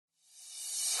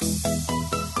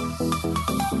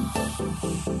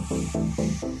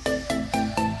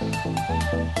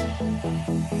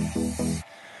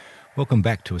Welcome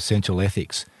back to Essential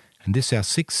Ethics, and this is our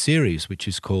 6th series, which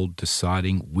is called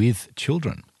Deciding with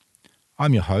Children.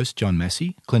 I'm your host, John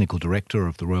Massie, Clinical Director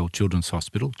of the Royal Children's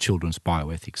Hospital Children's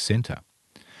Bioethics Centre.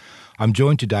 I'm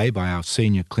joined today by our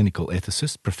Senior Clinical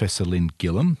Ethicist, Professor Lynn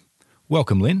Gillam.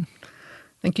 Welcome, Lynn.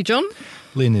 Thank you, John.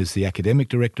 Lynn is the Academic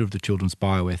Director of the Children's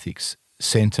Bioethics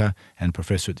Centre and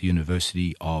Professor at the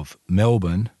University of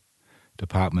Melbourne,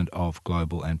 Department of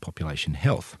Global and Population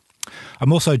Health.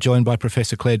 I'm also joined by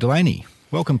Professor Clare Delany.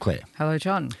 Welcome, Clare. Hello,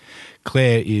 John.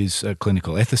 Clare is a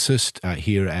clinical ethicist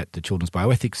here at the Children's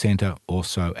Bioethics Centre,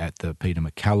 also at the Peter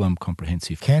MacCallum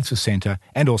Comprehensive Cancer Centre,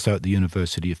 and also at the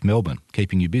University of Melbourne.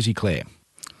 Keeping you busy, Clare.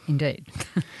 Indeed.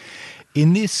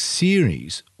 In this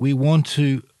series, we want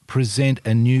to present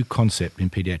a new concept in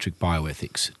paediatric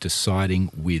bioethics,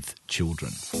 deciding with children.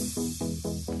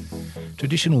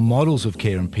 Traditional models of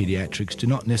care in paediatrics do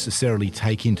not necessarily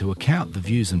take into account the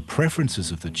views and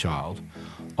preferences of the child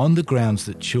on the grounds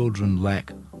that children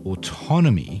lack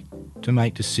autonomy to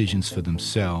make decisions for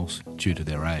themselves due to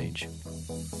their age.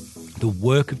 The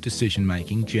work of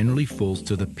decision-making generally falls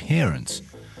to the parents,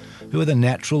 who are the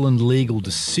natural and legal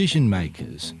decision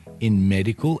makers in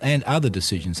medical and other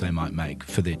decisions they might make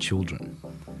for their children.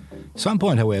 At some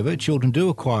point, however, children do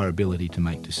acquire ability to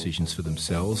make decisions for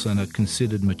themselves and are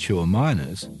considered mature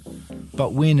minors,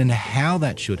 but when and how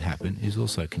that should happen is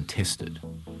also contested.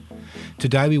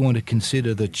 Today we want to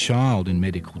consider the child in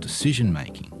medical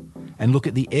decision-making and look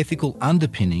at the ethical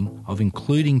underpinning of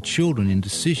including children in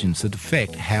decisions that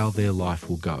affect how their life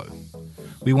will go.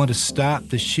 We want to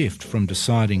start the shift from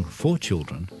deciding for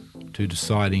children to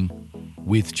deciding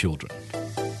with children.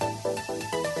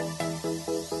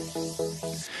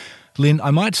 Lynn,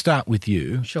 I might start with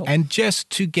you. Sure. And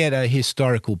just to get a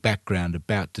historical background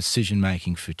about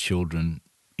decision-making for children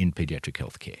in paediatric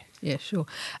healthcare. Yeah, sure.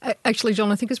 Actually,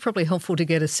 John, I think it's probably helpful to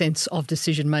get a sense of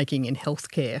decision-making in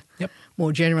healthcare. Yep.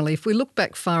 More generally. If we look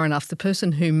back far enough, the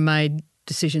person who made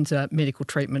decisions about medical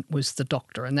treatment was the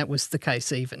doctor, and that was the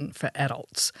case even for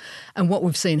adults. And what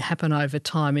we've seen happen over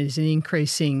time is an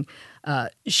increasing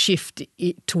shift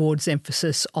towards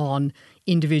emphasis on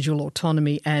individual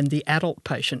autonomy and the adult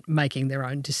patient making their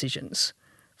own decisions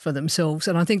for themselves.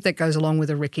 And I think that goes along with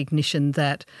a recognition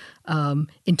that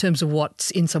in terms of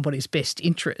what's in somebody's best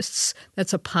interests,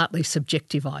 that's a partly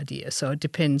subjective idea. So it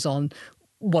depends on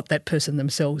what that person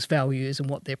themselves values and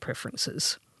what their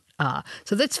preferences are.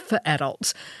 So that's for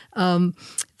adults. Then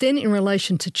in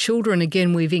relation to children,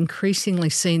 again, we've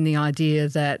increasingly seen the idea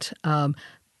that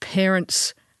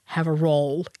parents have a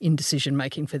role in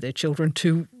decision-making for their children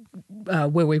to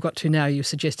where we've got to now, you're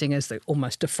suggesting as the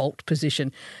almost default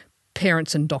position,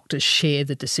 parents and doctors share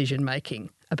the decision-making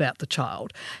about the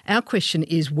child. Our question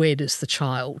is, where does the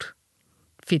child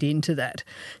fit into that?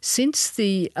 Since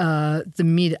the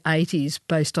mid-80s,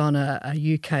 based on a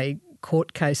UK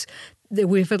court case,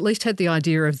 we've at least had the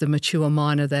idea of the mature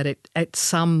minor that at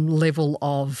some level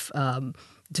of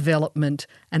development,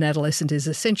 an adolescent is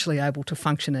essentially able to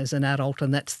function as an adult,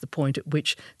 and that's the point at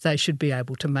which they should be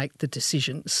able to make the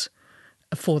decisions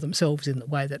for themselves in the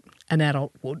way that an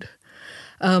adult would.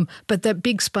 But that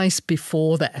big space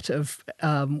before that of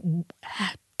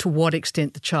to what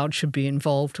extent the child should be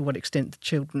involved, to what extent the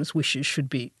children's wishes should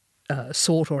be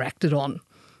sought or acted on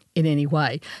in any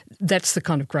way, that's the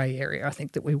kind of grey area I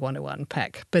think that we want to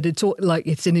unpack. But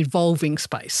it's an evolving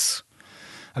space.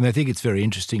 And I think it's very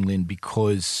interesting, Lynn,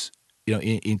 because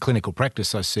in clinical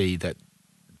practice I see that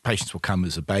patients will come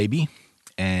as a baby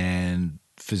and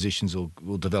physicians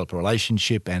will develop a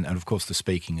relationship and of course the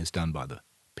speaking is done by the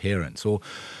parents.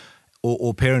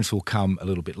 Or parents will come a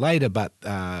little bit later, but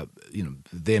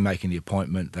they're making the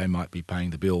appointment, they might be paying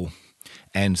the bill,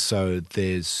 and so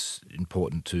there's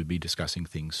important to be discussing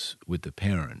things with the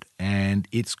parent. And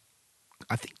it's,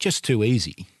 I think, just too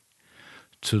easy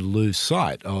to lose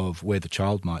sight of where the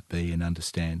child might be and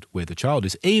understand where the child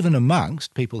is, even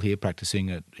amongst people here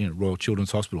practicing at Royal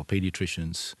Children's Hospital,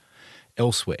 paediatricians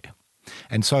elsewhere.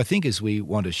 And so I think as we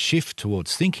want to shift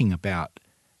towards thinking about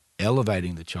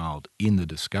elevating the child in the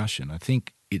discussion, I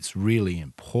think it's really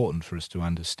important for us to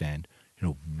understand,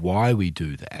 why we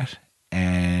do that.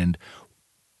 And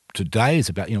today is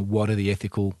about, what are the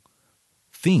ethical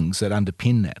things that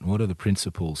underpin that? What are the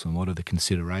principles and what are the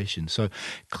considerations? So,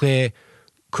 Clare,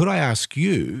 could I ask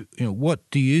you, what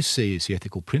do you see as the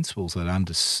ethical principles that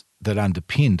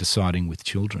underpin deciding with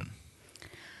children?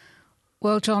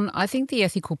 Well, John, I think the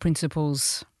ethical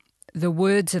principles, the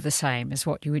words are the same as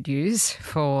what you would use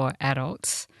for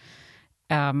adults.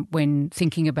 when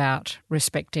thinking about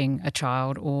respecting a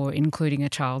child or including a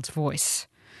child's voice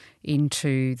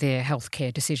into their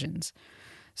healthcare decisions.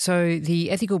 So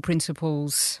the ethical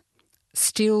principles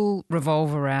still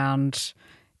revolve around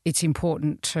it's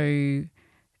important to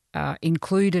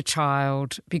include a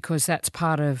child because that's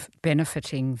part of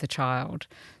benefiting the child.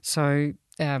 So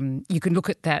you can look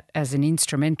at that as an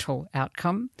instrumental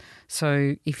outcome.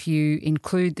 So if you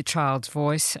include the child's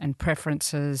voice and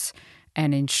preferences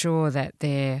and ensure that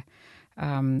they're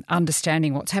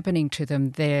understanding what's happening to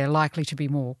them, they're likely to be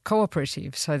more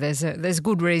cooperative. So there's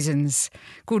good reasons,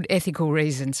 good ethical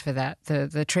reasons for that.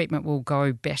 The treatment will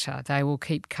go better. They will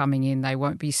keep coming in. They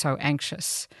won't be so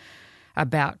anxious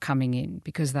about coming in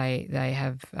because they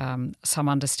have some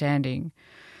understanding.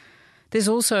 There's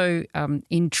also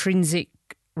intrinsic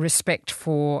respect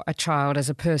for a child as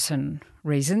a person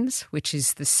reasons, which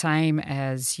is the same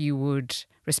as you would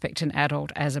respect an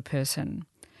adult as a person.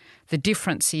 The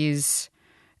difference is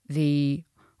the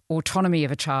autonomy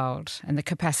of a child and the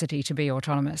capacity to be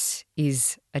autonomous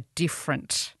is a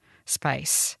different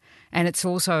space. And it's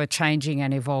also a changing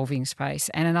and evolving space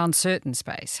and an uncertain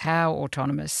space. How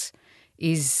autonomous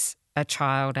is a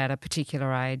child at a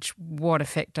particular age? What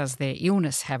effect does their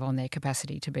illness have on their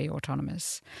capacity to be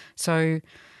autonomous? So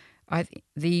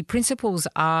the principles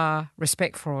are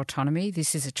respect for autonomy.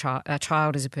 This is a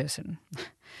child is a person.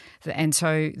 And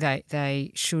so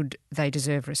they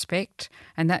deserve respect,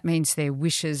 and that means their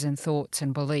wishes and thoughts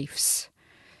and beliefs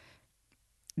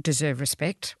deserve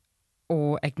respect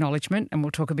or acknowledgement, and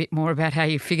we'll talk a bit more about how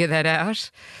you figure that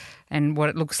out and what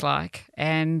it looks like.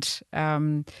 And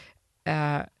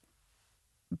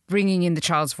bringing in the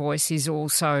child's voice is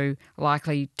also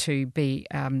likely to be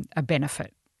a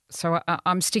benefit. So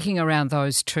I'm sticking around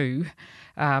those two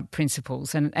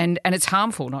principles, and it's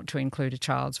harmful not to include a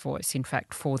child's voice, in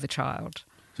fact, for the child.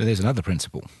 So there's another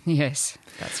principle. Yes,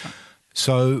 that's right.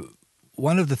 So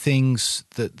one of the things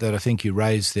that I think you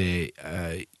raised there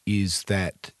is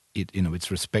that it's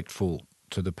respectful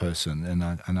to the person,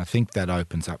 and I think that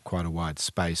opens up quite a wide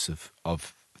space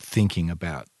of thinking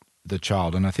about the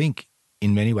child. And I think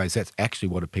in many ways that's actually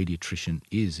what a paediatrician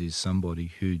is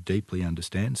somebody who deeply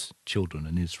understands children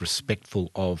and is respectful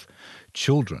of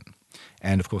children.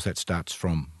 And of course that starts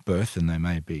from birth, and they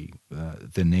may be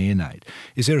the neonate.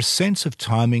 Is there a sense of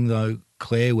timing though,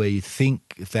 Clare, where you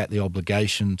think that the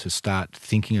obligation to start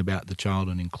thinking about the child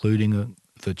and including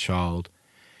the child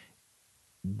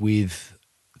with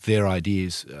their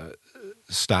ideas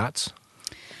starts?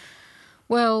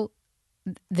 Well,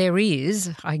 there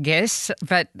is, I guess,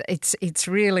 but it's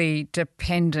really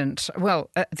dependent.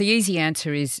 Well, the easy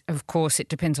answer is, of course, it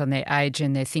depends on their age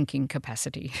and their thinking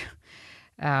capacity.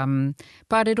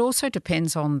 But it also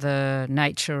depends on the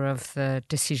nature of the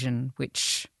decision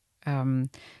which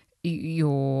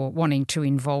you're wanting to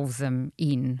involve them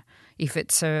in. If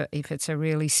it's a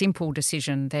really simple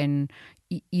decision, then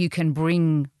you can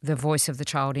bring the voice of the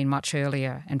child in much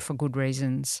earlier and for good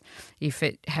reasons. If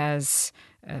it has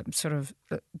sort of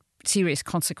serious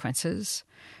consequences,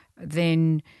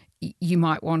 then you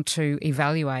might want to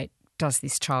evaluate, does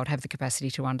this child have the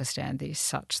capacity to understand this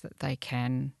such that they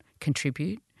can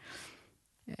contribute?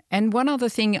 And one other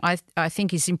thing I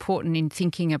think is important in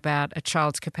thinking about a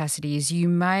child's capacity is you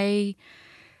may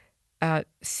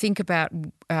think about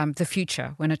the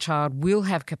future when a child will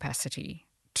have capacity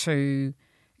to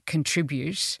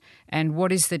contribute, and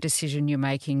what is the decision you're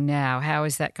making now? How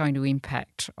is that going to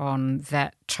impact on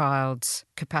that child's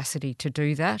capacity to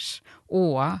do that?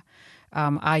 Or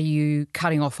are you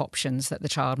cutting off options that the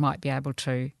child might be able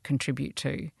to contribute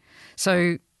to?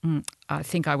 So I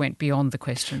think I went beyond the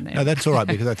question there. No, that's all right,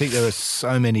 because I think there are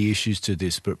so many issues to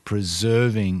this, but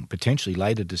preserving potentially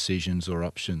later decisions or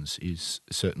options is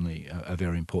certainly a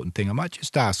very important thing. I might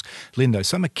just ask, Lynn, though,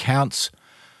 some accounts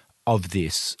of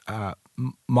this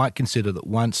might consider that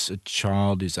once a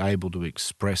child is able to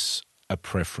express a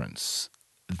preference,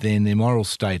 then their moral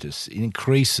status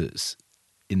increases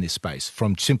in this space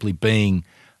from simply being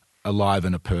alive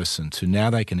and a person to now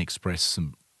they can express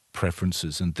some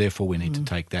preferences, and therefore we need to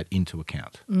take that into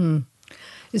account.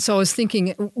 So I was thinking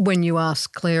when you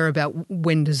asked Clare about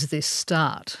when does this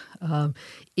start,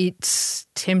 it's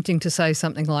tempting to say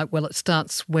something like, well, it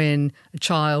starts when a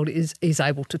child is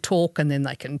able to talk and then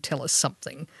they can tell us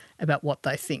something about what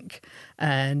they think.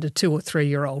 And a 2 or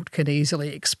 3-year-old can easily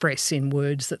express in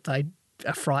words that they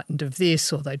are frightened of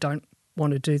this or they don't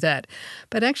want to do that.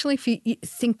 But actually, if you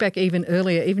think back even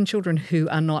earlier, even children who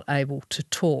are not able to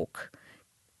talk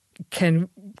can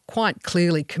quite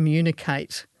clearly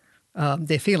communicate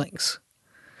their feelings.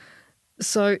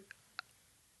 So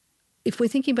if we're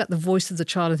thinking about the voice of the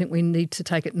child, I think we need to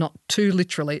take it not too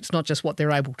literally. It's not just what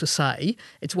they're able to say,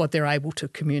 it's what they're able to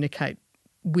communicate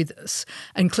with us.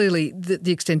 And clearly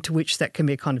the extent to which that can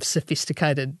be a kind of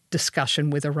sophisticated discussion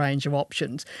with a range of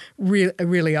options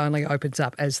really only opens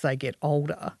up as they get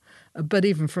older. But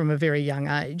even from a very young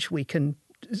age, we can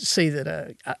see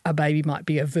that a baby might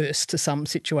be averse to some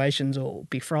situations or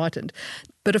be frightened.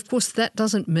 But of course that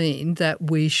doesn't mean that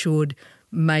we should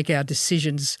make our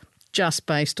decisions just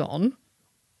based on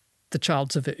the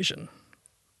child's aversion,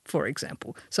 for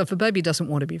example. So if a baby doesn't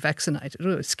want to be vaccinated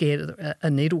or is scared of a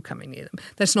needle coming near them,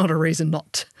 that's not a reason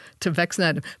not to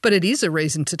vaccinate them. But it is a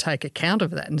reason to take account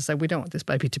of that and say we don't want this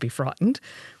baby to be frightened.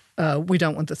 We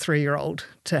don't want the 3-year-old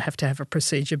to have a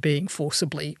procedure being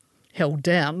forcibly held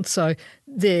down. So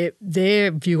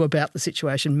their view about the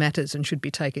situation matters and should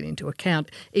be taken into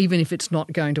account, even if it's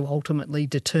not going to ultimately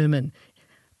determine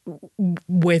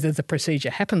whether the procedure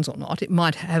happens or not. It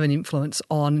might have an influence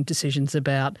on decisions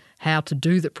about how to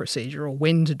do the procedure or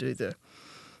when to do the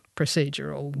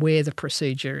procedure or where the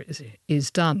procedure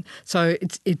is done. So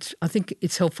I think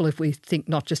it's helpful if we think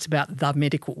not just about the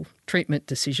medical treatment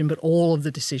decision, but all of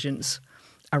the decisions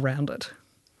around it.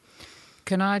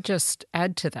 Can I just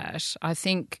add to that? I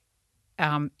think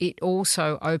it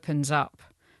also opens up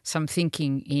some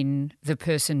thinking in the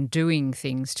person doing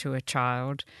things to a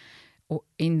child,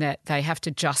 in that they have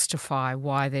to justify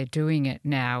why they're doing it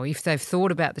now. If they've thought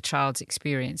about the child's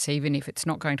experience, even if it's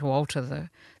not going to alter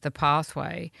the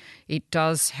pathway, it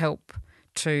does help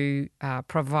to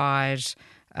provide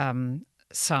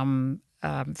some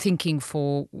thinking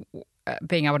for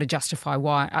being able to justify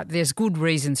why there's good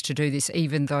reasons to do this,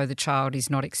 even though the child is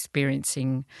not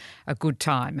experiencing a good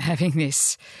time having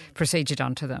this procedure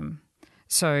done to them.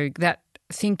 So that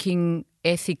thinking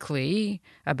ethically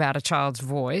about a child's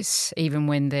voice, even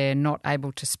when they're not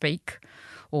able to speak,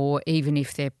 or even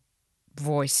if their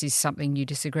voice is something you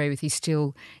disagree with, is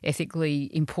still ethically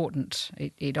important.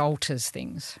 It alters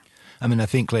things. I mean, I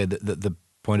think, Claire, the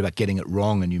point about getting it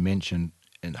wrong, and you mentioned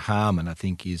and harm, and I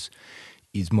think is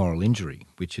moral injury,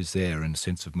 which is there, and a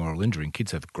sense of moral injury. And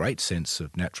kids have a great sense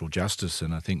of natural justice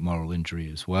and I think moral injury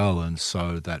as well. And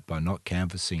so that by not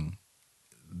canvassing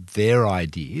their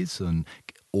ideas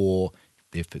or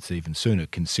if it's even sooner,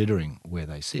 considering where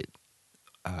they sit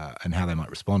and how they might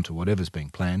respond to whatever's being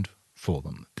planned for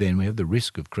them, then we have the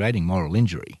risk of creating moral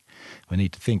injury. We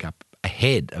need to think up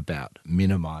ahead about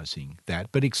minimising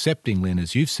that, but accepting, Lynn,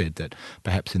 as you've said, that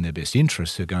perhaps in their best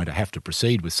interests they're going to have to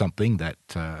proceed with something that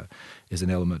is an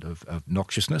element of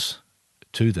noxiousness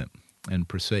to them and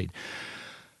proceed.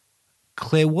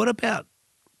 Claire, what about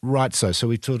rights? So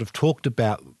we've sort of talked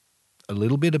about a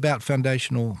little bit about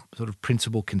foundational sort of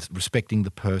principle, respecting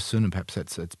the person, and perhaps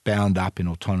that's bound up in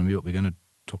autonomy, but we're going to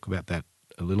talk about that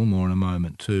a little more in a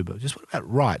moment too. But just what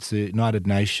about rights? The United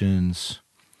Nations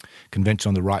Convention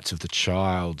on the Rights of the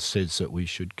Child says that we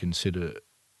should consider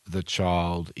the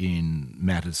child in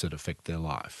matters that affect their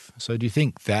life. So do you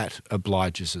think that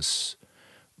obliges us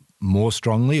more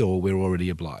strongly, or we're already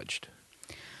obliged?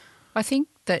 I think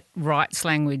that rights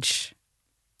language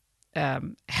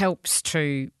helps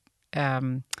to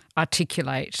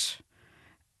articulate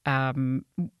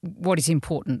what is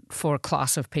important for a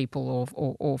class of people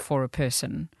or for a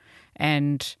person,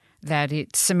 and that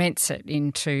it cements it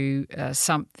into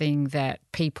something that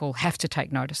people have to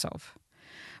take notice of.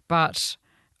 But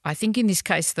I think in this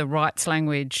case the rights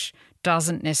language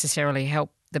doesn't necessarily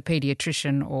help the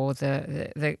paediatrician or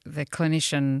the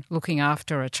clinician looking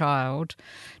after a child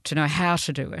to know how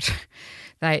to do it.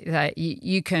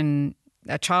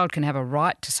 A child can have a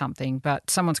right to something, but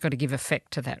someone's got to give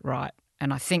effect to that right.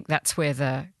 And I think that's where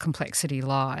the complexity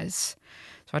lies.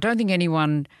 So I don't think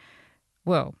anyone,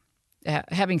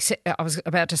 having said, I was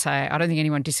about to say, I don't think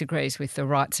anyone disagrees with the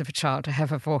rights of a child to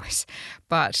have a voice.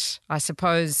 But I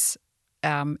suppose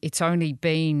it's only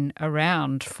been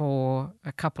around for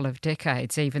a couple of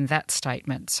decades, even that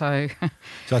statement. So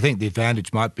I think the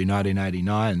advantage might be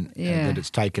 1989, that it's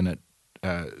taken it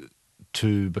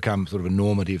to become sort of a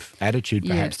normative attitude,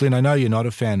 perhaps. Yeah. Lynn, I know you're not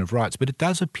a fan of rights, but it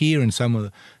does appear in some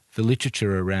of the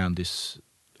literature around this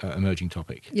emerging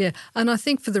topic. Yeah, and I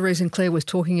think for the reason Claire was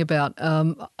talking about,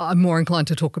 I'm more inclined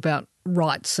to talk about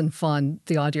rights and find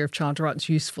the idea of child rights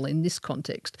useful in this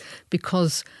context,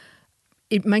 because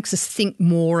it makes us think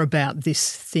more about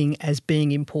this thing as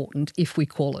being important if we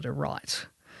call it a right.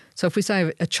 So if we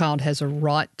say a child has a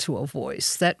right to a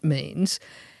voice, that means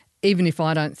even if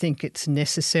I don't think it's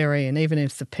necessary and even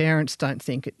if the parents don't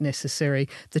think it necessary,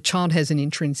 the child has an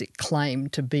intrinsic claim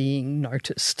to being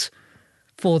noticed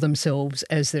for themselves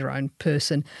as their own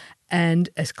person. And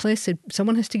as Claire said,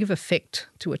 someone has to give effect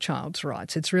to a child's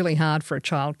rights. It's really hard for a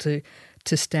child to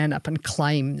stand up and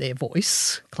claim their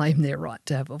voice, claim their right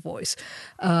to have a voice.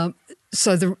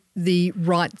 So the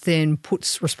right then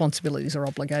puts responsibilities or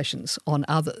obligations on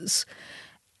others.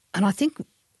 And I think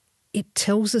it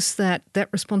tells us that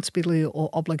responsibility or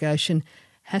obligation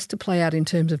has to play out in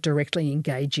terms of directly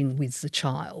engaging with the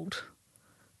child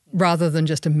rather than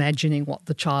just imagining what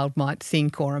the child might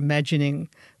think or imagining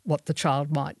what the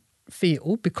child might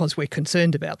feel because we're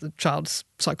concerned about the child's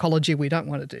psychology. We don't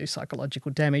want to do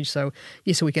psychological damage. So,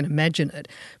 yes, we can imagine it.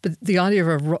 But the idea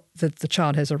of that the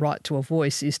child has a right to a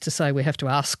voice is to say we have to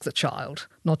ask the child,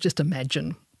 not just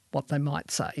imagine what they might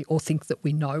say or think that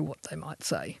we know what they might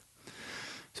say.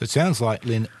 So it sounds like,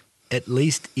 Lynn, at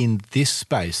least in this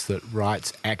space, that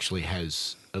rights actually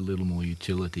has a little more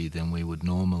utility than we would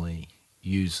normally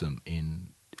use them in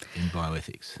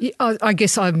bioethics. Yeah, I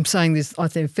guess I'm saying this, I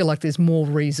feel like there's more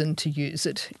reason to use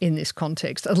it in this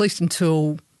context, at least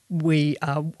until we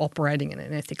are operating in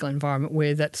an ethical environment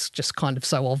where that's just kind of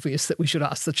so obvious that we should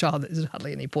ask the child. There's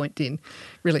hardly any point in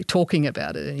really talking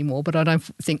about it anymore, but I don't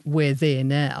think we're there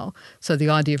now. So the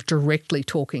idea of directly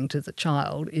talking to the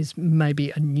child is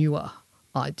maybe a newer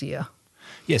idea.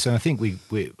 Yes, and I think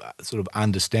we're sort of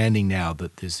understanding now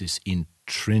that there's this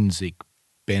intrinsic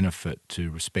benefit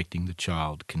to respecting the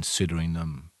child, considering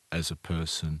them as a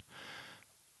person,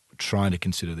 trying to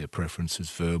consider their preferences,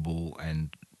 verbal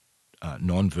and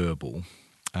non-verbal.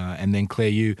 And then, Claire,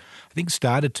 you, I think,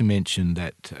 started to mention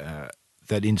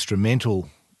that instrumental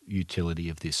utility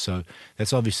of this. So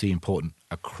that's obviously important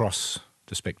across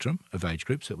the spectrum of age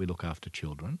groups that we look after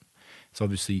children. It's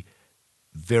obviously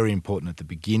very important at the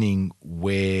beginning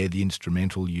where the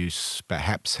instrumental use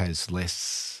perhaps has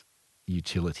less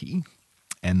utility,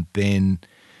 and then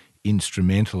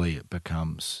instrumentally it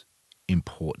becomes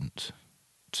important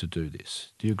to do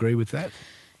this. Do you agree with that?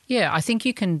 Yeah, I think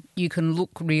you can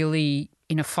look really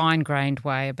in a fine-grained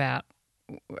way about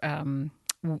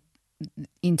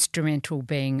instrumental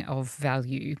being of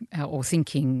value, or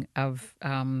thinking about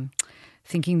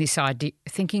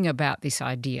this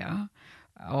idea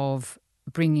of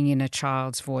bringing in a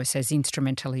child's voice as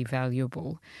instrumentally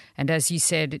valuable. And as you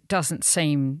said, it doesn't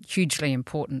seem hugely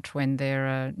important when they're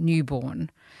a newborn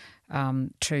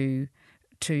to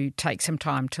take some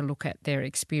time to look at their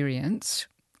experience,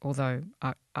 although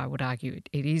I would argue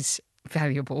it is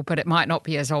valuable, but it might not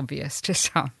be as obvious to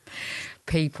some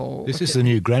people. This is the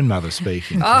new grandmother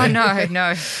speaking. Oh,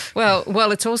 no.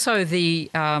 Well, it's also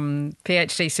the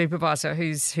PhD supervisor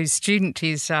whose student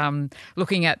is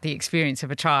looking at the experience of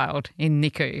a child in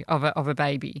NICU, of a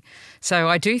baby. So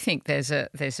I do think there's a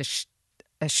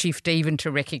shift even to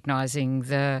recognising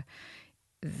the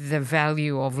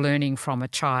value of learning from a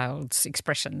child's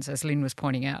expressions, as Lynn was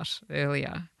pointing out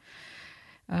earlier.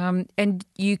 And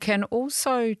you can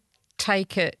also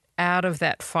take it out of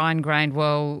that fine-grained,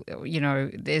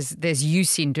 there's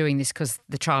use in doing this because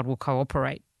the child will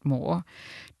cooperate more,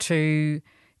 to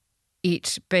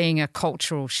it being a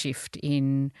cultural shift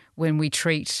in when we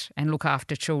treat and look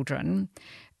after children,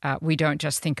 we don't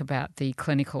just think about the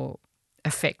clinical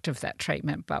effect of that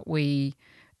treatment, but we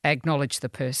acknowledge the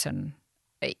person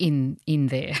in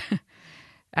there.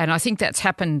 And I think that's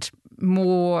happened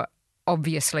more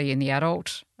obviously in the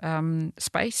adult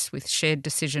space with shared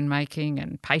decision-making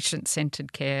and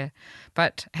patient-centred care.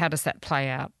 But how does that play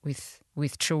out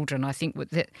with children? I think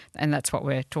and that's what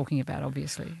we're talking about,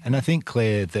 obviously. And I think,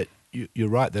 Claire, that you're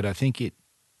right, that I think it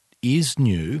is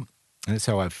new, and that's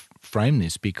how I've framed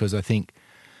this, because I think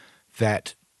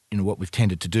that what we've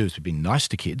tended to do is we've been nice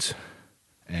to kids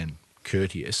and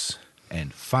courteous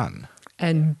and fun.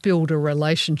 And build a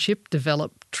relationship,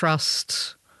 develop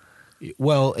trust.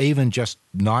 Well, even just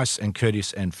nice and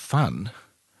courteous and fun,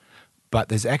 but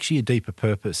there's actually a deeper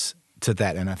purpose to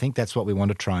that, and I think that's what we want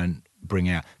to try and bring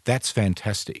out. That's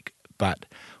fantastic, but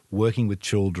working with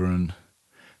children,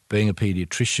 being a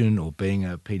paediatrician or being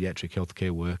a paediatric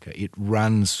healthcare worker, it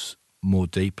runs more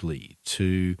deeply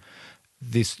to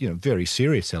this, very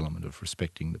serious element of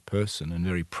respecting the person and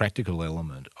very practical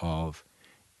element of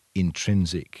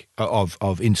intrinsic,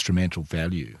 of instrumental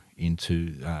value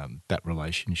into that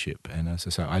relationship. And as I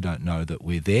say, I don't know that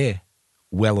we're there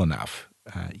well enough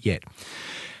yet.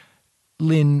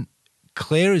 Lynn,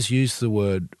 Claire has used the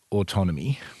word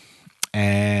autonomy,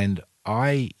 and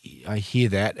I hear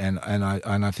that and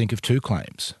I think of two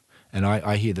claims. And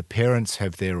I hear the parents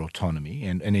have their autonomy,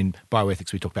 and in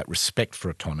bioethics we talk about respect for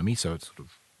autonomy, so it's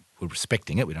we're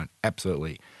respecting it. We don't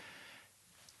absolutely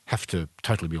have to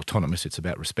totally be autonomous. It's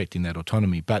about respecting that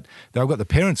autonomy. But they've got the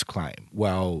parents' claim,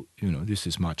 well, this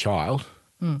is my child,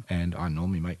 and I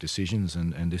normally make decisions,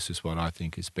 and this is what I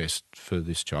think is best for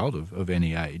this child of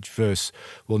any age. Versus,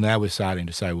 well, now we're starting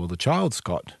to say, well, the child's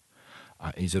got,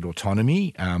 is it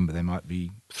autonomy? They might be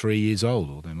 3 years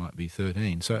old or they might be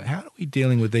 13. So how are we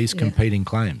dealing with these competing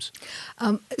claims?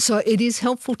 So it is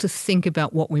helpful to think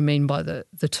about what we mean by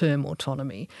the term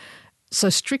autonomy. So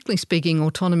strictly speaking,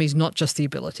 autonomy is not just the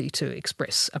ability to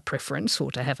express a preference or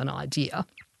to have an idea.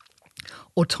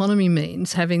 Autonomy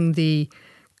means having the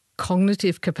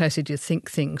cognitive capacity to think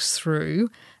things through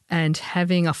and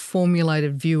having a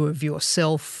formulated view of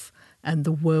yourself and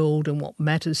the world and what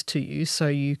matters to you, so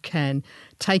you can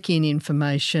take in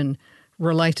information,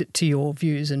 relate it to your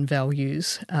views and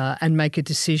values, and make a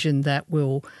decision that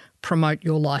will promote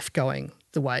your life going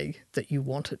the way that you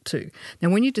want it to. Now,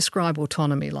 when you describe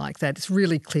autonomy like that, it's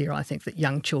really clear, I think, that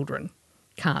young children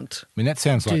can't. I mean, that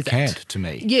sounds like Kant to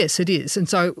me. Yes, it is. And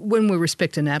so when we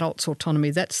respect an adult's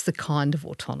autonomy, that's the kind of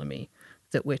autonomy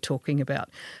that we're talking about.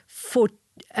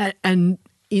 And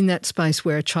in that space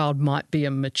where a child might be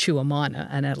a mature minor,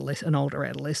 an older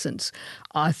adolescent,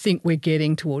 I think we're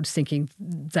getting towards thinking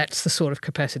that's the sort of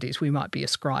capacities we might be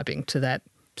ascribing to that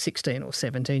 16 or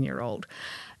 17-year-old.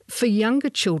 For younger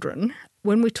children,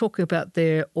 when we talk about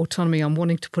their autonomy, I'm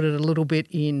wanting to put it a little bit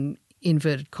in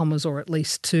inverted commas, or at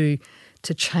least to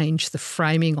change the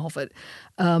framing of it,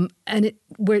 and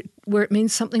where it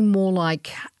means something more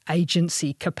like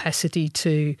agency, capacity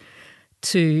to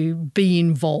be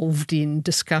involved in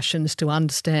discussions, to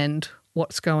understand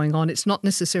what's going on. It's not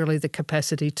necessarily the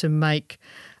capacity to make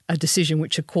a decision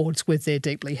which accords with their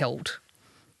deeply held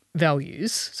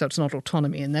values, so it's not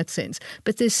autonomy in that sense.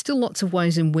 But there's still lots of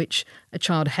ways in which a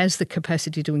child has the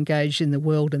capacity to engage in the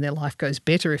world, and their life goes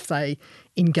better if they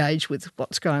engage with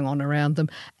what's going on around them,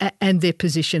 and their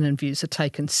position and views are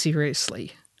taken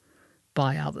seriously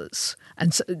by others.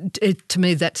 And so to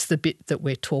me, that's the bit that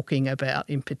we're talking about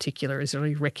in particular, is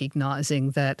really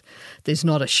recognising that there's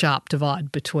not a sharp divide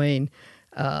between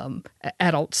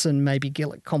adults and maybe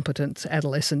Gillick competent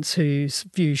adolescents whose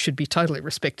views should be totally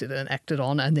respected and acted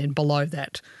on, and then below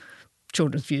that,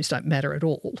 children's views don't matter at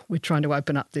all. We're trying to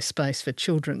open up this space for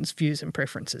children's views and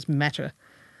preferences matter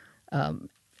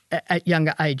at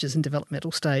younger ages and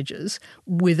developmental stages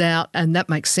and that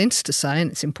makes sense to say,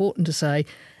 and it's important to say,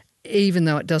 even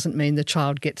though it doesn't mean the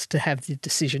child gets to have the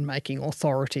decision-making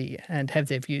authority and have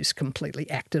their views completely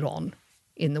acted on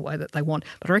in the way that they want.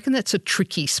 But I reckon that's a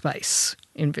tricky space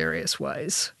in various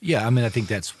ways. Yeah, I mean, I think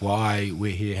that's why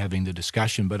we're here having the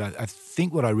discussion. But I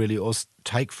think what I really also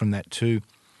take from that too,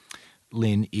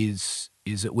 Lynn, is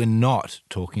that we're not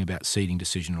talking about ceding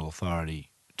decisional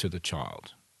authority to the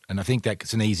child. And I think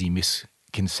that's an easy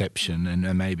misconception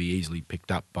and maybe easily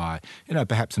picked up by,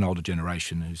 perhaps an older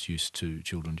generation who's used to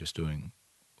children just doing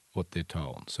what they're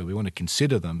told. So we want to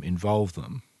consider them, involve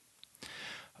them,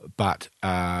 but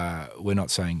we're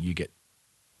not saying you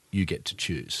get to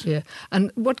choose. Yeah,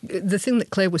 and the thing that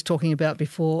Clare was talking about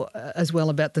before as well,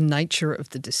 about the nature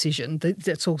of the decision,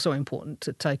 that's also important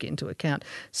to take into account.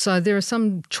 So there are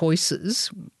some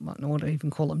choices, I might not even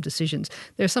call them decisions,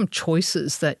 there are some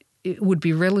choices that it would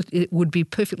be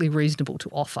perfectly reasonable to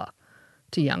offer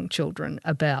to young children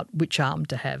about which arm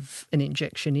to have an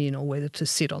injection in, or whether to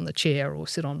sit on the chair or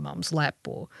sit on mum's lap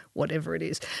or whatever it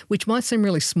is, which might seem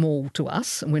really small to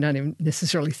us and we don't even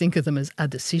necessarily think of them as a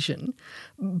decision,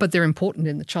 but they're important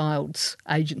in the child's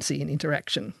agency and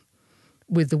interaction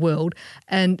with the world.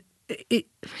 And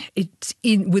it's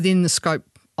within the scope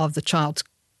of the child's,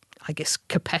 I guess,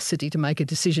 capacity to make a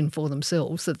decision for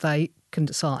themselves that they can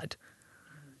decide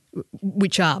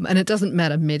which arm. And it doesn't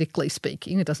matter medically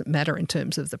speaking, it doesn't matter in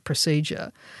terms of the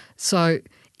procedure. So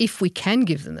if we can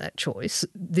give them that choice,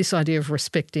 this idea of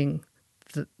respecting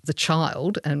the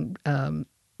child and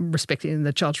respecting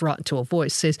the child's right to a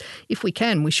voice says, if we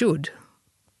can, we should,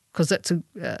 because that's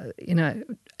an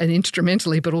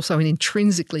instrumentally but also an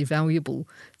intrinsically valuable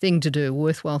thing to do,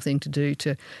 worthwhile thing to do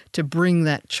to bring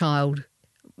that child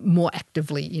more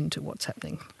actively into what's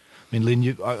happening. I mean, Lynn,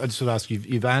 I just want to ask you,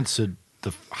 you've answered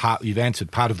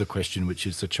part of the question, which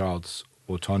is the child's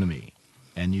autonomy,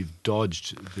 and you've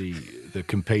dodged the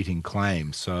competing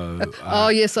claim. So oh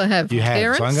yes, I have. You have.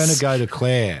 Parents? So I'm going to go to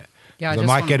Clare. Yeah,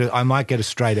 I might get a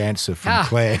straight answer from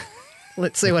Clare.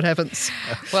 Let's see what happens.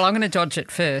 Well, I'm going to dodge it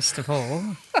first of all,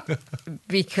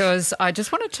 because I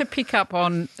just wanted to pick up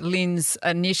on Lynn's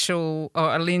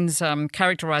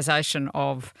characterisation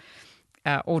of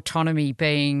autonomy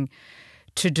being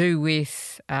to do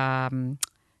with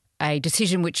a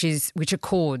decision which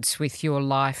accords with your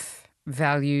life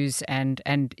values and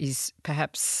is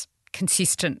perhaps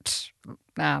consistent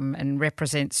and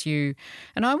represents you.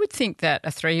 And I would think that a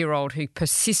 3-year-old who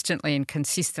persistently and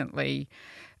consistently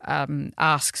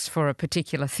asks for a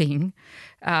particular thing,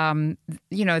 their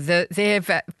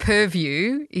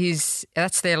purview is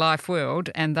that's their life world,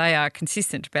 and they are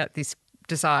consistent about this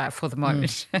desire for the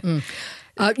moment.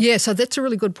 So that's a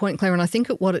really good point, Claire, and I think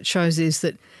what it shows is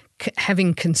that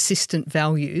having consistent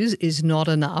values is not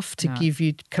enough to give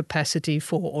you capacity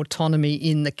for autonomy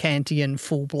in the Kantian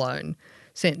full-blown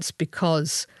sense,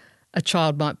 because a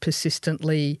child might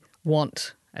persistently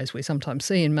want, as we sometimes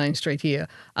see in Main Street here,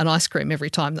 an ice cream every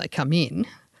time they come in,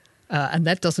 and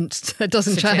that doesn't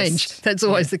change. That's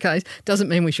always the case. Doesn't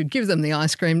mean we should give them the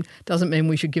ice cream. Doesn't mean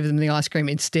we should give them the ice cream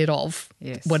instead of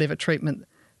whatever treatment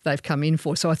they've come in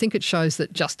for. So I think it shows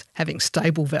that just having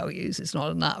stable values is not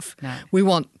enough. No. We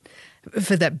want,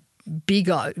 for that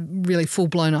big, really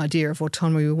full-blown idea of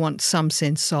autonomy, we want some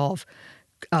sense of,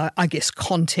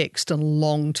 context and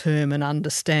long-term and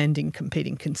understanding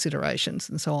competing considerations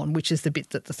and so on, which is the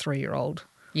bit that the 3-year-old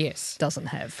doesn't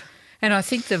have. And I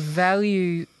think the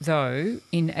value, though,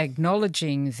 in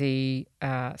acknowledging the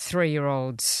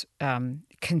 3-year-old's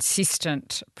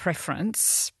consistent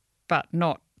preference, but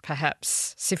not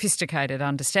perhaps sophisticated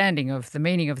understanding of the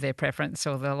meaning of their preference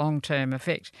or the long-term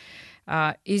effect,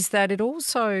 is that it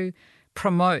also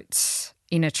promotes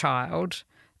in a child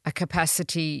a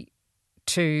capacity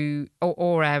to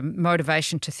or a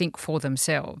motivation to think for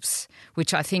themselves,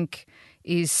 which I think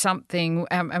is something,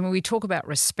 we talk about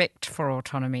respect for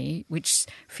autonomy, which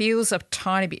feels a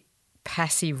tiny bit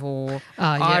passive or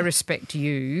I respect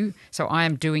you, so I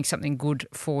am doing something good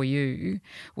for you.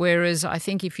 Whereas I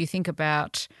think if you think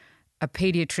about a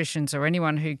paediatrician's or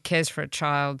anyone who cares for a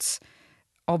child's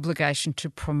obligation to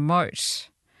promote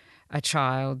a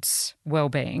child's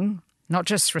well-being, not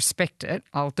just respect it,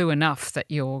 I'll do enough that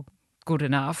you're good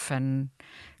enough and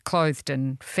clothed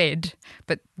and fed,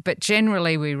 but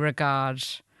generally we regard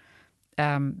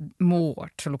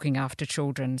more to looking after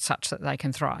children such that they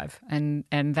can thrive. And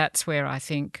that's where I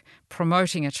think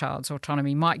promoting a child's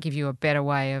autonomy might give you a better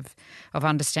way of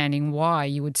understanding why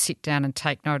you would sit down and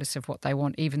take notice of what they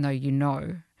want, even though you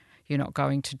know you're not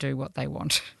going to do what they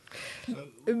want.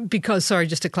 Because, sorry,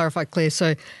 just to clarify, Claire,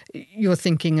 so you're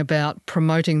thinking about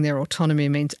promoting their autonomy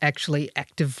means actually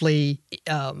actively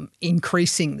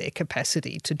increasing their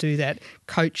capacity to do that,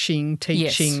 coaching,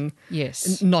 teaching,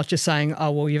 yes. Not just saying,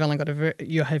 oh, well, you've only got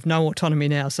you have no autonomy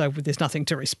now, so there's nothing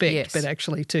to respect, yes. But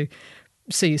actually to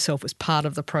see yourself as part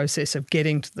of the process of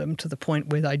getting to them to the point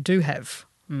where they do have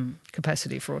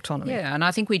capacity for autonomy. Yeah, and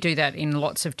I think we do that in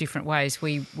lots of different ways.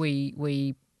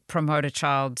 We promote a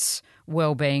child's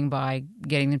well-being by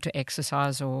getting them to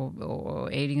exercise or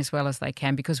eating as well as they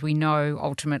can, because we know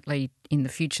ultimately in the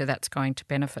future that's going to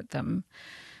benefit them.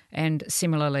 And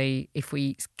similarly, if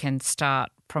we can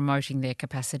start promoting their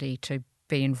capacity to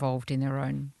be involved in their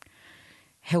own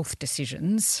health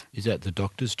decisions. Is that the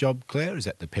doctor's job, Claire? Is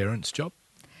that the parent's job?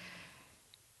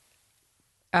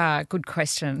 Good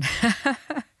question.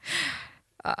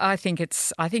 I think it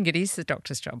is the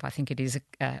doctor's job. I think it is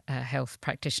a health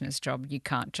practitioner's job. You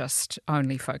can't just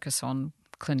only focus on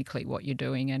clinically what you're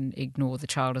doing and ignore the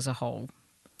child as a whole.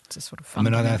 It's a sort of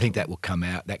fundamental. I think that will come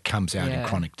out. That comes out in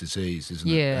chronic disease, isn't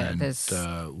it? Yeah, and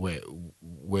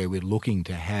where we're looking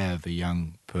to have a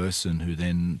young person who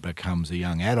then becomes a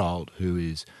young adult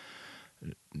who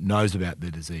knows about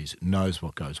the disease, knows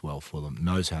what goes well for them,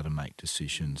 knows how to make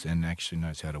decisions, and actually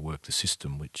knows how to work the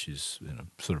system, which is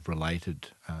sort of related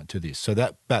to this.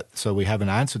 So we haven't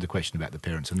answered the question about the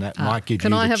parents, and that might give you the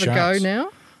chance. Can I have a go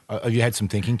now? Have you had some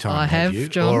thinking time? I have, you?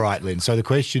 John. All right, Lynn. So the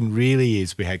question really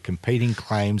is, we had competing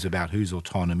claims about whose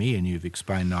autonomy, and you've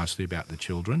explained nicely about the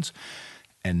children's.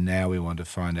 And now we want to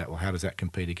find out, well, how does that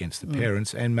compete against the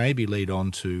parents, and maybe lead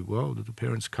on to, well, do the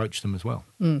parents coach them as well?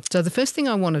 So the first thing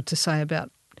I wanted to say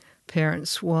about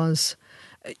parents was,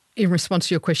 in response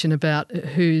to your question about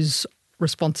whose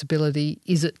responsibility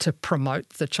is it to promote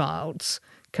the child's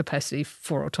capacity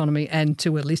for autonomy and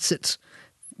to elicit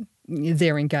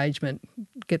their engagement,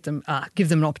 give them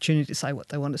an opportunity to say what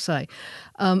they want to say.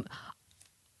 I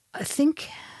think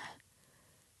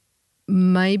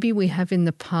maybe we have in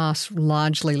the past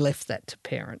largely left that to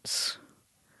parents,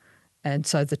 and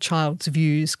so the child's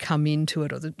views come into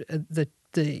it, or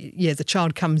the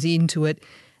child comes into it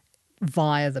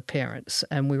via the parents,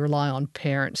 and we rely on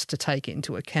parents to take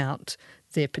into account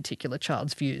their particular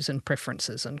child's views and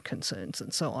preferences and concerns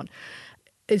and so on.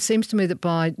 It seems to me that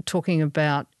by talking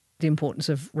about the importance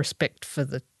of respect for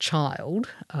the child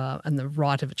and the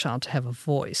right of a child to have a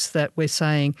voice, that we're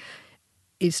saying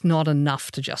it's not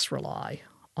enough to just rely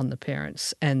on the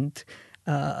parents, and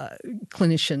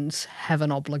clinicians have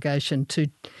an obligation to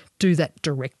do that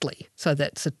directly. So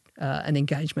that's an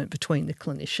engagement between the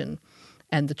clinician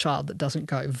and the child that doesn't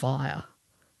go via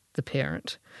the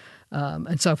parent.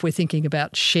 And so if we're thinking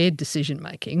about shared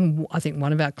decision-making, I think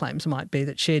one of our claims might be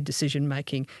that shared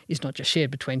decision-making is not just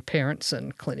shared between parents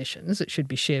and clinicians, it should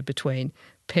be shared between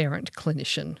parent,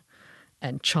 clinician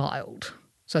and child.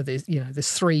 So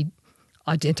there's three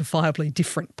identifiably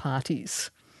different parties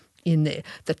in there.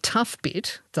 The tough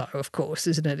bit, though, of course,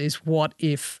 isn't it, is what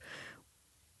if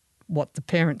what the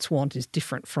parents want is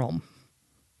different from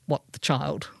what the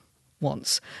child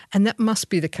wants. And that must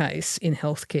be the case in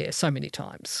healthcare so many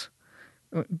times.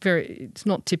 It's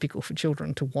not typical for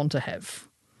children to want to have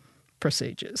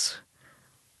procedures.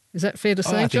 Is that fair to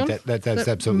say, John? I think that's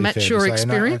absolutely fair to say. Match your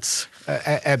experience?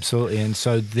 Absolutely. And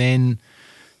so then,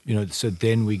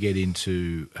 we get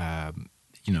into,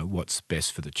 what's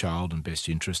best for the child and best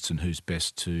interests and who's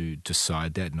best to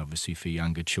decide that. And obviously for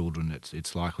younger children,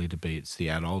 it's likely to be the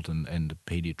adult and the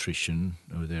paediatrician,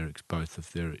 or both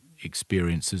of their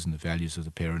experiences and the values of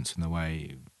the parents and the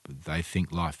way they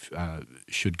think life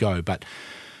should go. But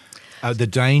the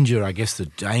danger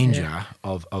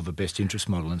of a best interest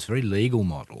model, and it's a very legal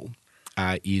model,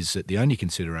 is that the only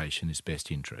consideration is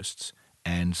best interests.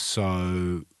 And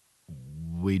so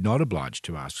we're not obliged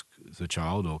to ask the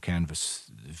child or canvass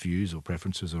views or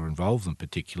preferences or involve them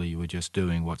particularly. We're just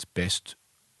doing what's best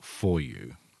for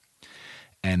you.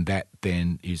 And that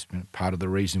then is part of the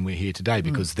reason we're here today,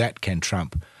 because that can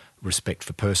trump respect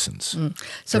for persons.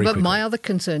 My other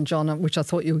concern, John, which I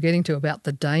thought you were getting to about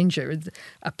the danger,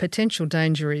 a potential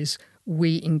danger is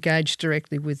we engage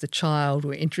directly with the child,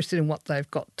 we're interested in what they've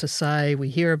got to say, we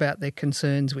hear about their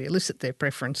concerns, we elicit their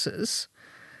preferences,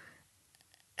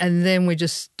 and then we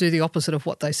just do the opposite of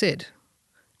what they said.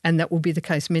 And that will be the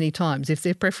case many times. If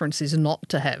their preference is not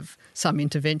to have some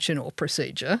intervention or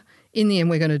procedure, in the end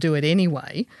we're going to do it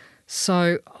anyway.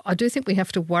 So I do think we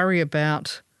have to worry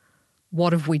about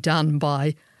what have we done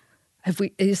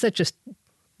is that just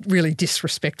really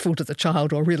disrespectful to the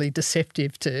child or really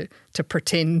deceptive to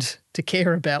pretend to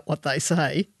care about what they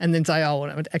say and then say, oh,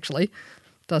 well, actually,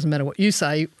 doesn't matter what you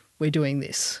say, we're doing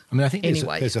this. I think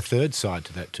anyway. There's a third side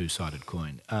to that two-sided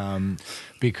coin,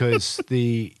 because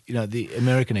the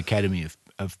American Academy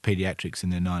of Paediatrics in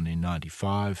their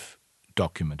 1995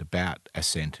 document about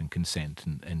assent and consent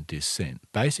and dissent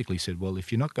basically said, well,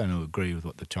 if you're not going to agree with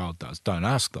what the child does, don't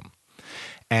ask them.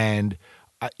 And,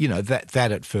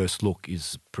 that at first look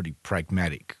is a pretty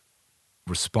pragmatic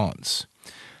response.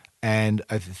 And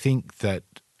I think that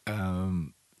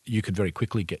you could very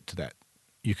quickly get to that.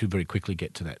 You could very quickly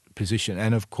get to that position.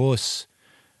 And, of course,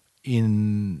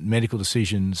 in medical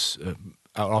decisions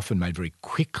are often made very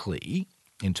quickly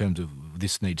in terms of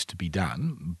this needs to be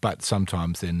done, but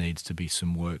sometimes there needs to be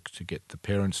some work to get the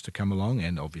parents to come along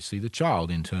and obviously the child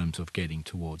in terms of getting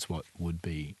towards what would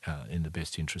be in the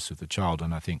best interests of the child.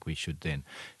 And I think we should then,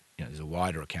 there's a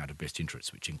wider account of best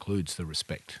interests which includes the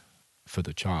respect for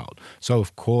the child. So,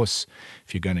 of course,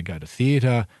 if you're going to go to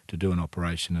theatre to do an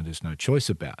operation and there's no choice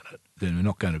about it, then we're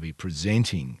not going to be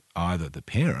presenting either the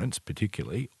parents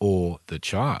particularly or the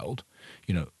child,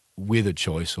 with a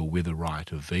choice or with a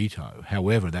right of veto.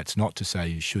 However, that's not to say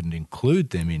you shouldn't include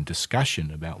them in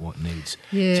discussion about what needs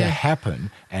to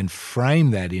happen and frame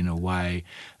that in a way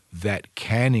that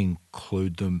can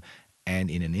include them and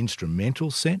in an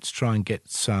instrumental sense try and get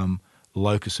some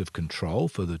locus of control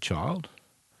for the child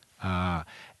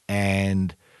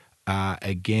and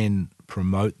again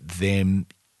promote them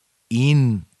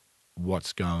in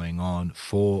what's going on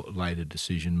for later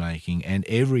decision making, and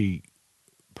every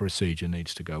procedure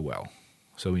needs to go well.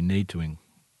 So we need to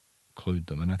include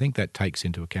them. And I think that takes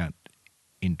into account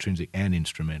intrinsic and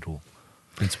instrumental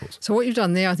principles. So what you've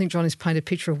done there, I think, John, is paint a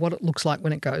picture of what it looks like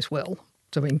when it goes well.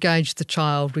 So we engage the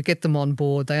child, we get them on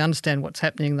board, they understand what's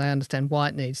happening, they understand why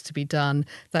it needs to be done.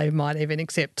 They might even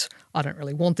accept, I don't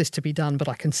really want this to be done, but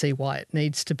I can see why it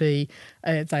needs to be.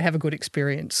 They have a good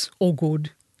experience, all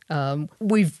good.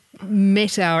 We've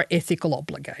met our ethical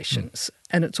obligations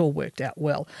and it's all worked out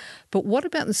well. But what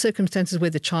about the circumstances where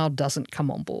the child doesn't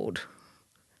come on board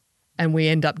and we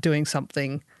end up doing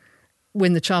something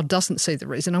when the child doesn't see the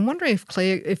reason? I'm wondering if,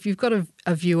 Claire, if you've got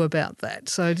a view about that.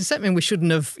 So does that mean we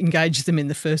shouldn't have engaged them in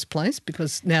the first place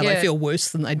because now they feel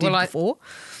worse than they did before?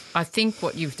 I think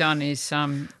what you've done is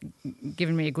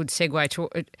given me a good segue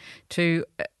to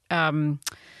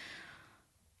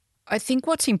I think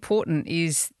what's important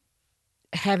is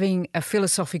having a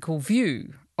philosophical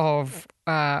view of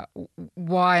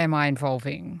why am I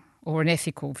involving, or an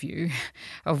ethical view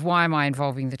of why am I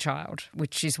involving the child,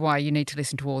 which is why you need to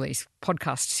listen to all these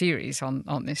podcast series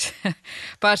on this.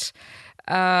 But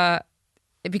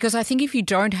because I think if you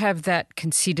don't have that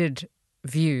considered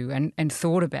view and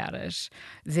thought about it,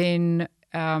 then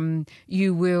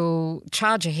you will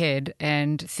charge ahead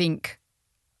and think,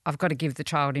 I've got to give the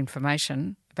child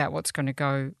information about what's going to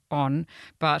go on,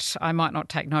 but I might not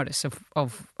take notice or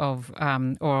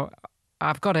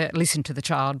I've got to listen to the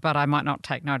child, but I might not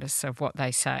take notice of what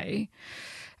they say.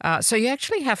 So you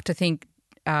actually have to think,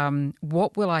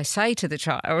 what will I say to the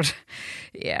child?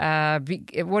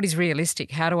 What is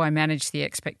realistic? How do I manage the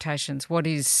expectations? What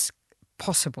is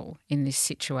possible in this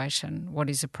situation? What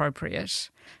is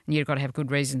appropriate? And you've got to have good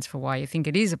reasons for why you think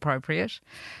it is appropriate.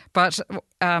 But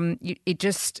it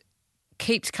just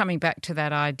keeps coming back to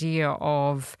that idea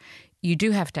of you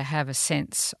do have to have a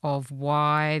sense of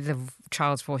why the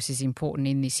child's voice is important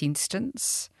in this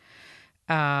instance,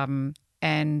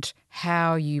 and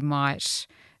how you might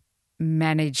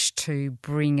manage to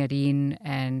bring it in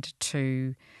and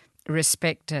to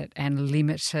respect it and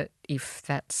limit it if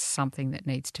that's something that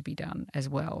needs to be done as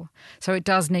well. So it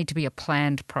does need to be a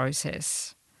planned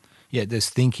process. Yeah,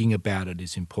 there's thinking about it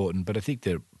is important, but I think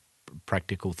there are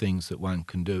practical things that one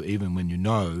can do even when you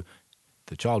know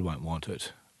the child won't want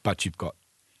it, but you've got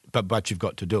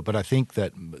to do it. But I think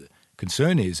that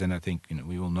concern is, and I think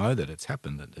we all know that it's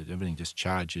happened, that everything just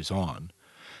charges on,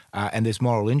 and there's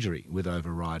moral injury with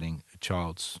overriding a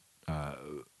child's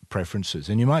preferences,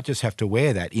 and you might just have to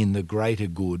wear that in the greater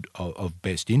good of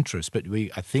best interest. But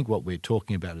I think what we're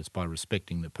talking about is by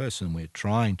respecting the person, we're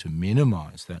trying to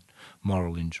minimise that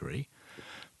moral injury.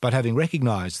 But having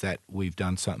recognised that we've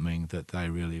done something that they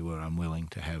really were unwilling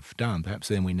to have done, perhaps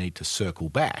then we need to circle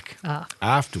back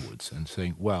afterwards and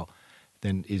think, well,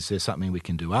 then is there something we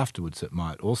can do afterwards that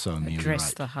might also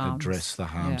address the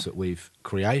harms that we've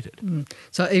created?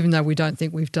 So even though we don't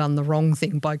think we've done the wrong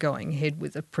thing by going ahead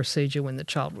with a procedure when the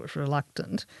child was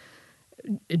reluctant,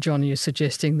 John, you're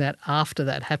suggesting that after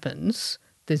that happens,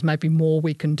 there's maybe more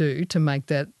we can do to make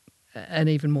that an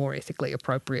even more ethically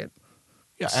appropriate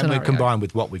scenario. And we combine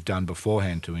with what we've done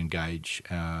beforehand to engage,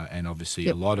 and obviously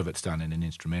a lot of it's done in an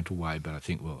instrumental way, but I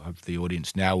think the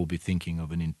audience now will be thinking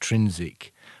of an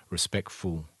intrinsic,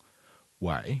 respectful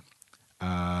way,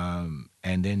 and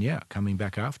then, coming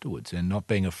back afterwards and not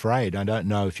being afraid. I don't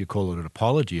know if you call it an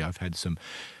apology. I've had some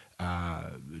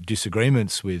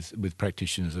disagreements with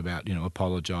practitioners about,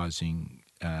 apologising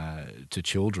to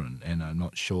children, and I'm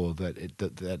not sure that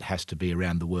that has to be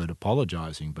around the word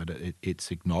apologising, but it's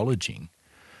acknowledging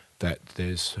that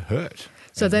there's hurt.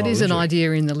 So that is an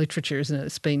idea in the literature, isn't it?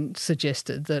 It's been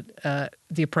suggested that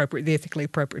the ethically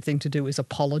appropriate thing to do is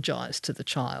apologise to the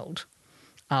child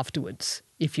afterwards.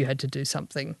 If you had to do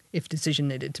something, if a decision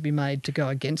needed to be made to go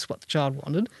against what the child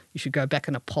wanted, you should go back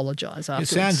and apologise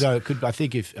afterwards. It sounds though it could. I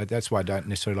think that's why I don't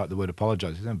necessarily like the word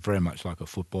apologise. It sounds very much like a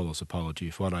footballer's apology.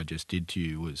 If what I just did to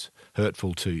you was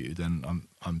hurtful to you, then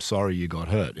I'm sorry you got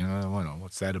hurt.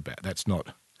 What's that about? That's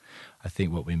not, I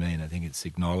think, what we mean. I think it's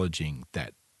acknowledging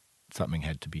that something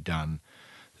had to be done,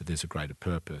 that there's a greater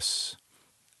purpose,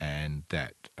 and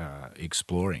that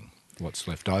exploring what's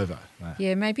left over.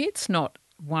 Yeah, maybe it's not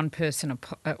one person,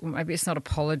 maybe it's not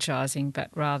apologising, but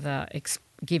rather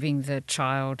giving the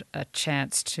child a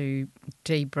chance to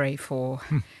debrief or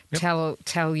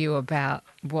tell you about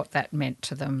what that meant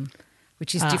to them,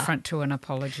 which is different to an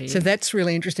apology. So that's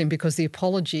really interesting, because the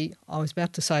apology, I was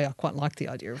about to say I quite like the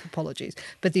idea of apologies,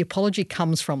 but the apology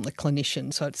comes from the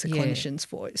clinician, so it's the clinician's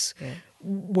voice. Yeah.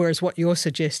 Whereas what you're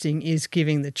suggesting is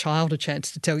giving the child a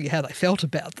chance to tell you how they felt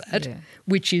about that,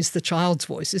 which is the child's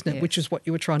voice, isn't it? Which is what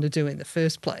you were trying to do in the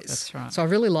first place. That's right. So I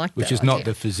really like that. Which is not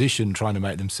the physician trying to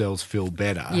make themselves feel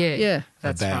better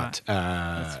about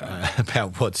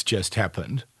what's just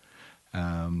happened.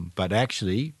 But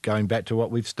actually, going back to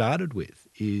what we've started with,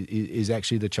 is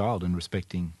actually the child and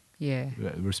respecting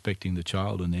the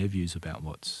child and their views about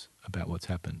what's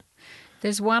happened.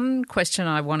 There's one question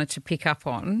I wanted to pick up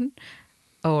on,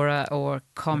 or a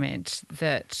comment,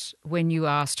 that when you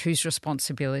asked whose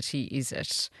responsibility is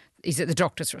it the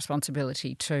doctor's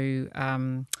responsibility to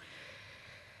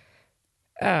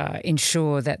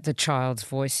ensure that the child's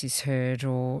voice is heard,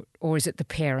 or is it the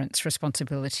parent's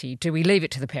responsibility? Do we leave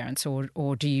it to the parents,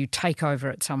 or do you take over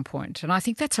at some point? And I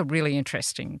think that's a really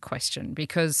interesting question,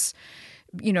 because,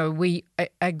 we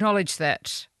acknowledge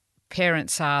that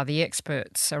parents are the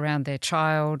experts around their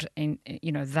child, and,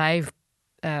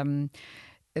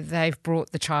 they've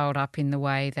brought the child up in the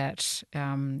way that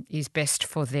is best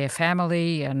for their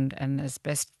family and as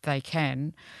best they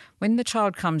can. When the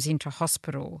child comes into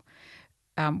hospital,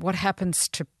 what happens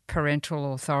to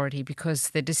parental authority? Because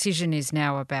the decision is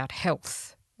now about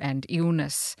health and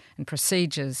illness and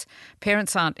procedures.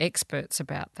 Parents aren't experts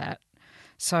about that.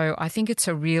 So I think it's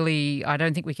I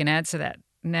don't think we can answer that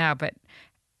now, but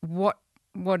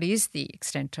what is the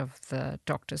extent of the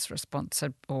doctor's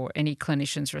or any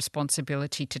clinician's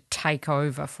responsibility to take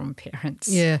over from parents?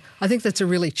 Yeah, I think that's a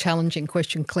really challenging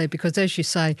question, Claire, because as you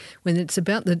say, when it's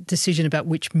about the decision about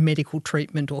which medical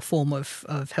treatment or form of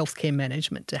healthcare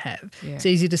management to have, it's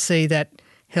easy to see that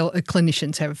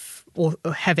clinicians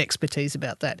have expertise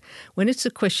about that. When it's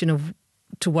a question of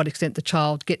to what extent the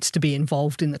child gets to be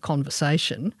involved in the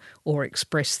conversation or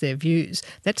express their views,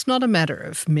 that's not a matter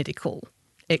of medical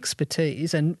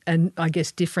expertise. And I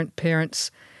guess different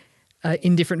parents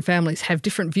in different families have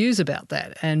different views about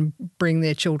that and bring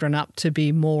their children up to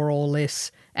be more or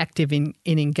less active in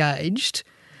engaged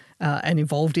and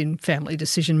involved in family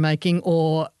decision-making,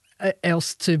 or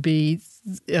else to be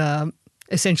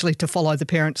essentially to follow the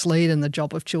parents' lead, and the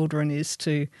job of children is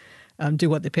to do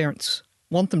what the parents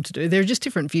want them to do. There are just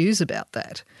different views about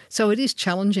that. So it is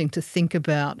challenging to think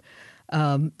about,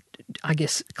 I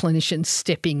guess, clinicians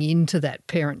stepping into that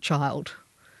parent-child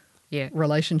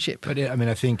relationship. But I mean,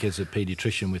 I think as a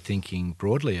paediatrician, we're thinking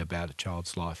broadly about a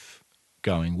child's life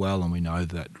going well, and we know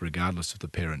that regardless of the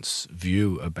parents'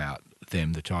 view about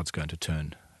them, the child's going to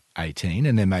turn 18,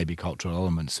 and there may be cultural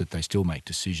elements that they still make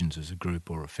decisions as a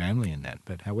group or a family in that.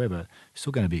 But however,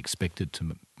 still going to be expected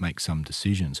to make some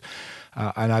decisions.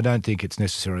 And I don't think it's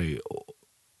necessarily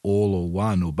all or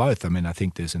one or both. I mean, I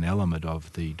think there's an element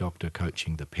of the doctor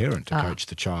coaching the parent to coach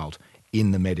the child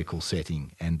in the medical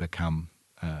setting and become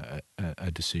a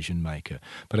decision maker.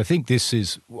 But I think this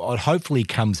is what hopefully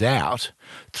comes out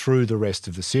through the rest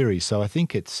of the series. So I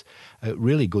think it's a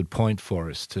really good point for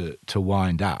us to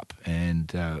wind up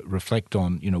and reflect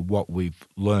on, what we've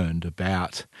learned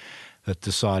about that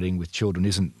deciding with children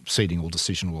isn't ceding all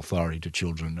decisional authority to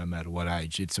children no matter what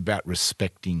age. It's about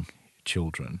respecting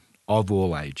children of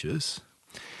all ages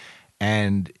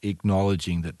and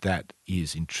acknowledging that that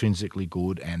is intrinsically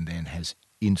good and then has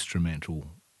instrumental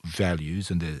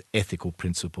values and the ethical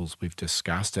principles we've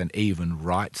discussed, and even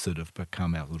rights that have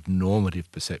become our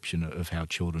normative perception of how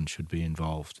children should be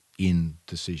involved in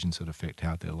decisions that affect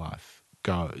how their life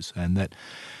goes, and that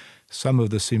some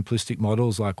of the simplistic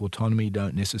models like autonomy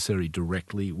don't necessarily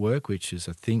directly work, which is,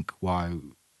 I think, why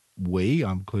we,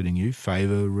 including you,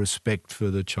 favour respect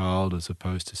for the child as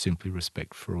opposed to simply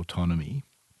respect for autonomy.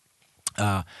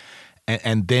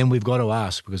 And then we've got to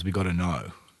ask, because we've got to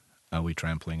know, are we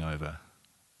trampling over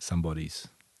somebody's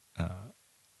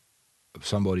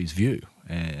view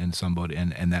and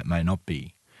that may not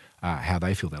be how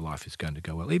they feel their life is going to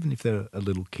go well, even if they're a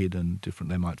little kid and different,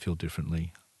 they might feel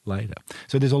differently later.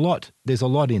 So there's a lot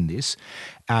in this.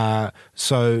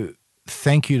 So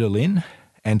thank you to Lynn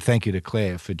and thank you to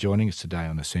Clare for joining us today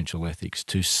on Essential Ethics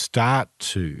to start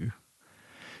to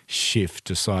shift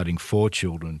deciding for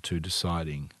children to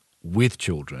deciding with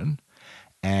children.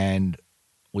 And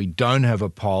we don't have a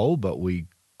poll, but we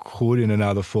could in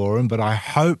another forum, but I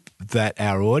hope that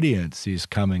our audience is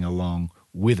coming along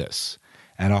with us,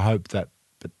 and I hope that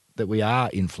we are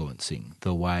influencing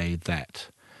the way that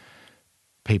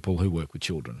people who work with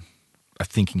children are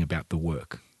thinking about the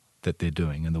work that they're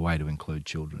doing and the way to include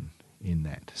children in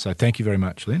that. So thank you very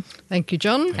much, Lynn. Thank you,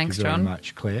 John. Thanks, John. Thank you very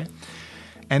much, Clare.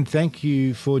 And thank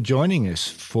you for joining us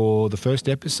for the first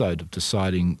episode of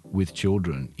Deciding with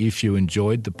Children. If you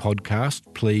enjoyed the podcast,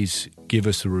 please give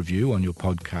us a review on your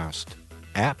podcast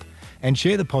app and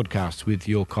share the podcast with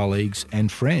your colleagues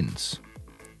and friends.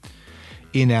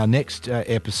 In our next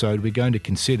episode, we're going to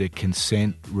consider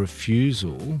consent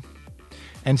refusal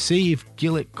and see if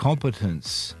Gillam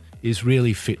competence is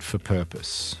really fit for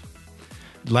purpose.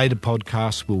 Later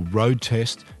podcasts will road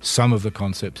test some of the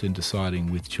concepts in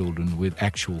deciding with children with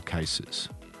actual cases.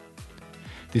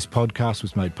 This podcast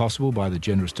was made possible by the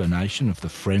generous donation of the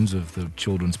Friends of the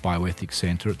Children's Bioethics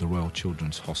Centre at the Royal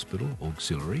Children's Hospital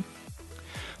Auxiliary.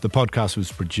 The podcast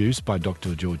was produced by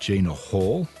Dr. Georgina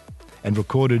Hall and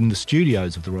recorded in the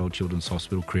studios of the Royal Children's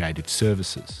Hospital Creative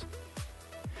Services.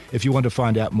 If you want to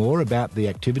find out more about the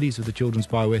activities of the Children's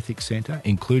Bioethics Centre,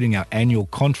 including our annual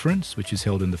conference, which is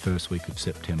held in the first week of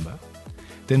September,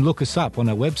 then look us up on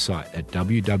our website at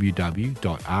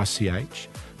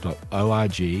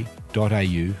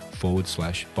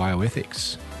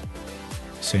www.rch.org.au/bioethics.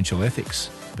 Essential Ethics.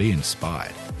 Be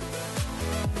inspired.